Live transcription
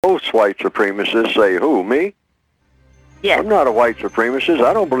Most white supremacists say, who, me? Yes. I'm not a white supremacist.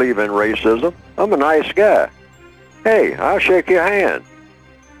 I don't believe in racism. I'm a nice guy. Hey, I'll shake your hand.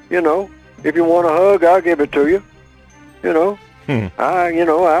 You know, if you want a hug, I'll give it to you. You know,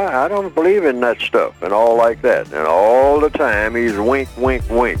 I don't believe in that stuff and all like that. And all the time he's wink, wink,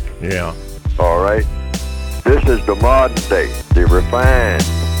 wink. Yeah. All right? This is the modern day, the refined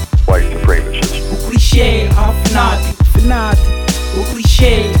white supremacist. O clichê ao fanático, fanático. O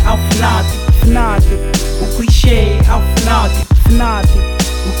clichê ao fanático, fanático. O clichê ao fanático, fanático.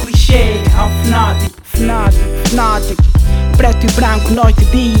 O clichê ao fanático, fanático, fanático. Preto e branco, noite e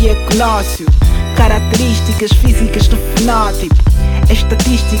dia, equinócio. Características físicas do fenótipo.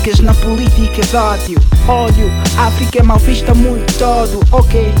 Estatísticas na política de ódio. Ódio, África é mal vista muito todo.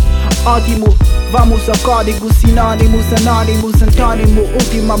 Ok, ótimo. Vamos ao código, sinónimos, anónimos, antônimo.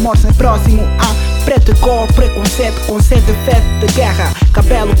 Último amor sem próximo. Preto e cor, preconceito, conceito, efeito de guerra.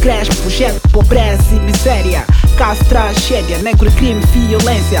 Cabelo crespo, projeto, pobreza e miséria. Caso, tragédia, negro, crime,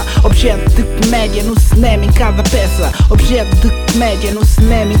 violência. Objeto de comédia no cinema em cada peça. Objeto de comédia no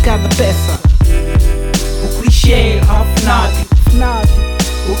cinema em cada peça. O clichê ao fanático, fanático.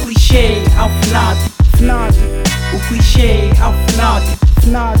 O clichê ao fanático, fanático. O clichê ao fanático,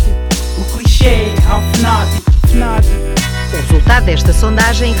 fanático. O clichê ao fanático, fanático. O resultado desta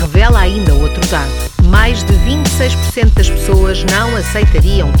sondagem revela ainda outro dado. Mais de 26% das pessoas não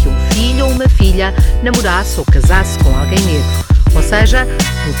aceitariam que um filho ou uma filha namorasse ou casasse com alguém negro. Ou seja,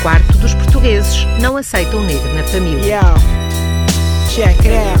 um quarto dos portugueses não aceita um negro na família.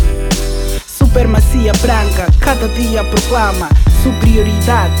 Supremacia branca, cada dia proclama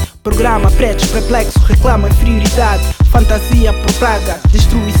superioridade. Programa pretos perplexos, reclama inferioridade. Fantasia propaga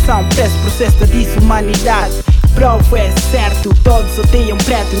destruição, preço, processo da desumanidade. Provo é certo, todos odeiam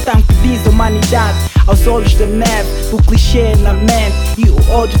preto, então que diz humanidade. Aos olhos da neve, o clichê na mente e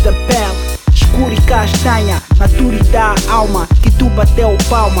o ódio da pele. Escuro e castanha, maturidade, alma. Que tu bateu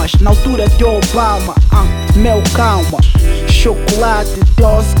palmas, na altura de Obama. Meu calma, chocolate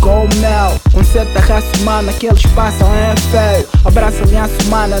doce com mel. Conceito da raça humana que eles passam é feio. Abraça a aliança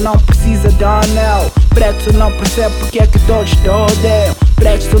humana, não precisa de anel. Preto não percebe porque é que todos te odeiam.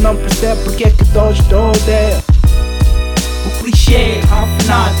 Preto não percebe porque é que todos te odeiam. O clichê ao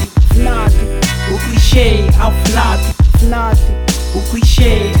fanático, fanático. O clichê ao fanático.